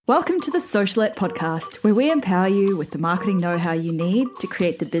Welcome to the Socialette podcast, where we empower you with the marketing know-how you need to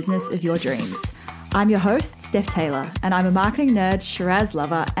create the business of your dreams. I'm your host, Steph Taylor, and I'm a marketing nerd, Shiraz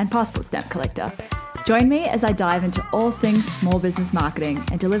lover, and passport stamp collector. Join me as I dive into all things small business marketing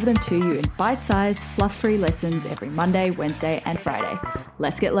and deliver them to you in bite-sized, fluff-free lessons every Monday, Wednesday, and Friday.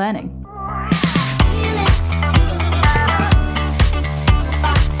 Let's get learning.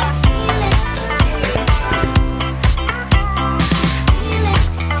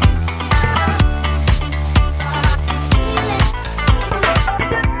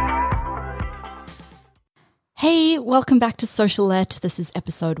 Hey, welcome back to Socialette. This is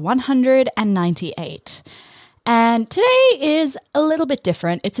episode 198. And today is a little bit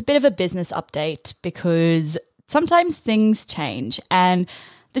different. It's a bit of a business update because sometimes things change. And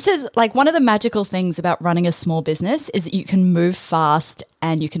this is like one of the magical things about running a small business is that you can move fast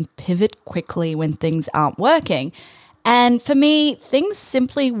and you can pivot quickly when things aren't working. And for me, things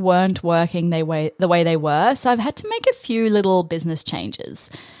simply weren't working the way they were. So I've had to make a few little business changes.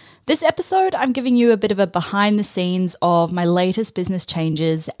 This episode, I'm giving you a bit of a behind the scenes of my latest business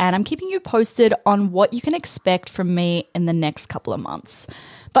changes, and I'm keeping you posted on what you can expect from me in the next couple of months.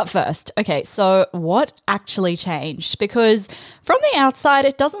 But first, okay, so what actually changed? Because from the outside,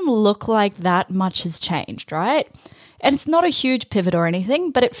 it doesn't look like that much has changed, right? And it's not a huge pivot or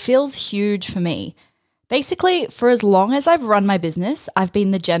anything, but it feels huge for me. Basically, for as long as I've run my business, I've been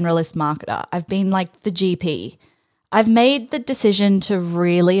the generalist marketer. I've been like the GP. I've made the decision to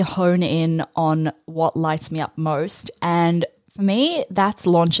really hone in on what lights me up most, and for me, that's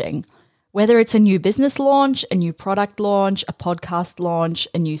launching. Whether it's a new business launch, a new product launch, a podcast launch,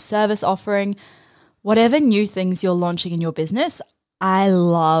 a new service offering, whatever new things you're launching in your business, I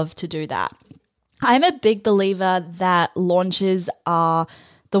love to do that. I'm a big believer that launches are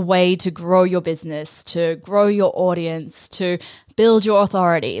the way to grow your business, to grow your audience, to build your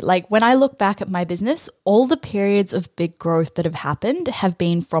authority. Like when I look back at my business, all the periods of big growth that have happened have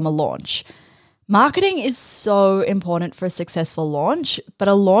been from a launch. Marketing is so important for a successful launch, but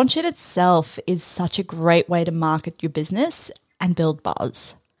a launch in itself is such a great way to market your business and build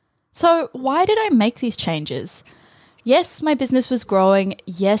buzz. So why did I make these changes? Yes, my business was growing.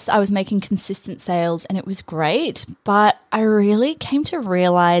 Yes, I was making consistent sales and it was great, but I really came to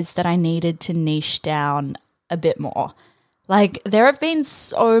realize that I needed to niche down a bit more. Like there have been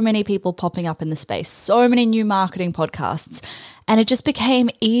so many people popping up in the space, so many new marketing podcasts, and it just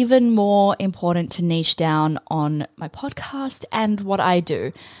became even more important to niche down on my podcast and what I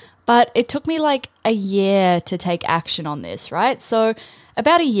do. But it took me like a year to take action on this, right? So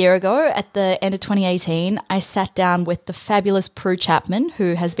about a year ago, at the end of 2018, I sat down with the fabulous Prue Chapman,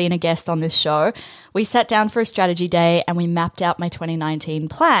 who has been a guest on this show. We sat down for a strategy day and we mapped out my 2019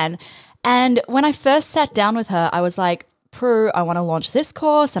 plan. And when I first sat down with her, I was like, Prue, I want to launch this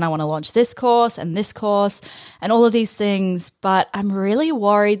course and I want to launch this course and all of these things, but I'm really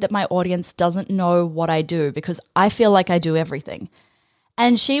worried that my audience doesn't know what I do because I feel like I do everything.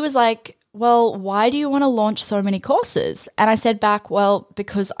 And she was like, well, why do you want to launch so many courses? And I said back, well,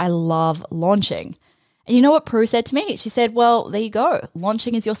 because I love launching. And you know what Prue said to me? She said, well, there you go.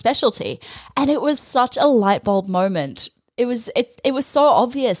 Launching is your specialty. And it was such a light bulb moment. It was so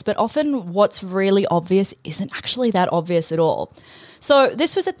obvious, but often what's really obvious isn't actually that obvious at all. So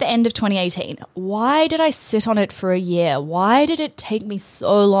this was at the end of 2018. Why did I sit on it for a year? Why did it take me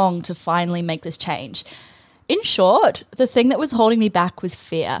so long to finally make this change? In short, the thing that was holding me back was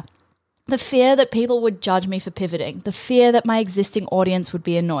fear. The fear that people would judge me for pivoting, the fear that my existing audience would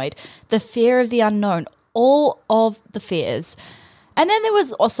be annoyed, the fear of the unknown, all of the fears. And then there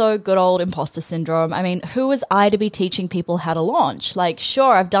was also good old imposter syndrome. I mean, who was I to be teaching people how to launch? Like,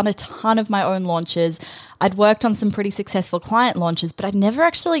 sure, I've done a ton of my own launches. I'd worked on some pretty successful client launches, but I'd never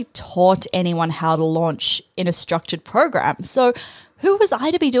actually taught anyone how to launch in a structured program. So who was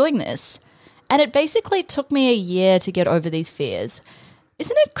I to be doing this? And it basically took me a year to get over these fears.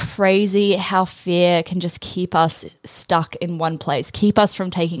 Isn't it crazy how fear can just keep us stuck in one place, keep us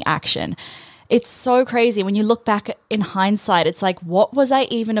from taking action? It's so crazy. When you look back in hindsight, it's like, what was I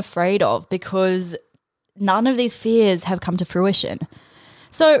even afraid of? Because none of these fears have come to fruition.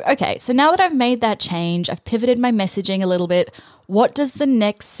 So now that I've made that change, I've pivoted my messaging a little bit. What does the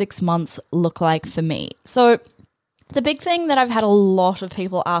next 6 months look like for me? So the big thing that I've had a lot of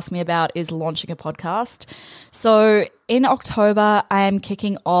people ask me about is launching a podcast. So in October, I am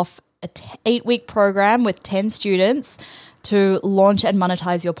kicking off an 8-week program with 10 students to launch and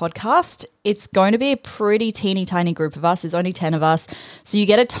monetize your podcast. It's going to be a pretty teeny tiny group of us. There's only 10 of us. So you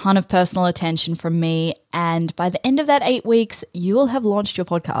get a ton of personal attention from me. And by the end of that 8 weeks, you will have launched your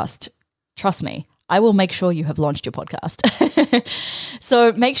podcast. Trust me, I will make sure you have launched your podcast.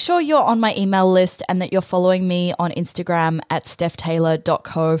 So make sure you're on my email list and that you're following me on Instagram at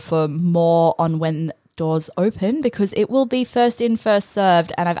stephtaylor.co for more on when doors open, because it will be first in, first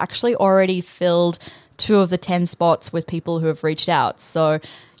served. And I've actually already filled 2 of the 10 spots with people who have reached out. So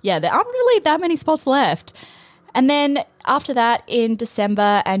yeah, there aren't really that many spots left. And then after that, in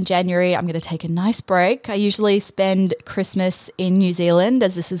December and January, I'm going to take a nice break. I usually spend Christmas in New Zealand,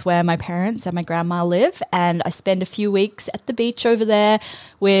 as this is where my parents and my grandma live. And I spend a few weeks at the beach over there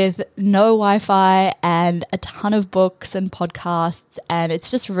with no Wi-Fi and a ton of books and podcasts. And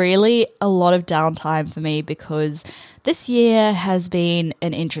it's just really a lot of downtime for me because this year has been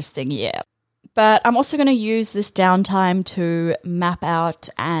an interesting year. But I'm also going to use this downtime to map out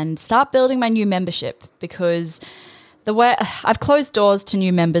and start building my new membership, because the way I've closed doors to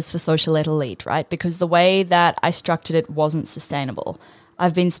new members for Socialette Elite, right? Because the way that I structured it wasn't sustainable.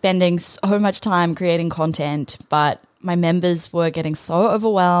 I've been spending so much time creating content, but my members were getting so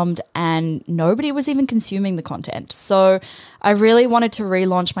overwhelmed and nobody was even consuming the content. So I really wanted to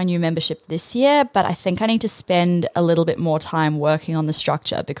relaunch my new membership this year, but I think I need to spend a little bit more time working on the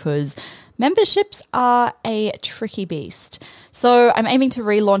structure because memberships are a tricky beast. So I'm aiming to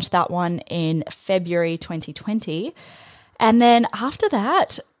relaunch that one in February 2020. And then after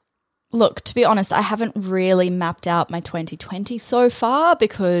that, look, to be honest, I haven't really mapped out my 2020 so far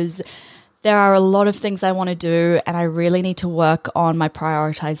because there are a lot of things I want to do and I really need to work on my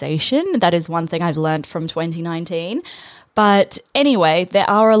prioritization. That is one thing I've learned from 2019. But anyway, there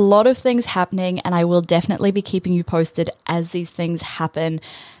are a lot of things happening and I will definitely be keeping you posted as these things happen.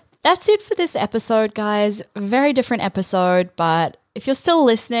 That's it for this episode, guys. Very different episode, but if you're still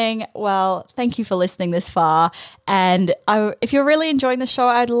listening, well, thank you for listening this far. And if you're really enjoying the show,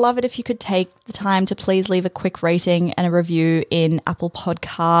 I'd love it if you could take the time to please leave a quick rating and a review in Apple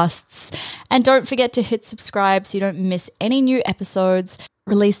Podcasts. And don't forget to hit subscribe so you don't miss any new episodes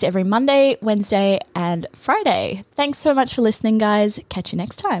released every Monday, Wednesday, and Friday. Thanks so much for listening, guys. Catch you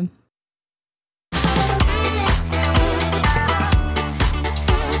next time.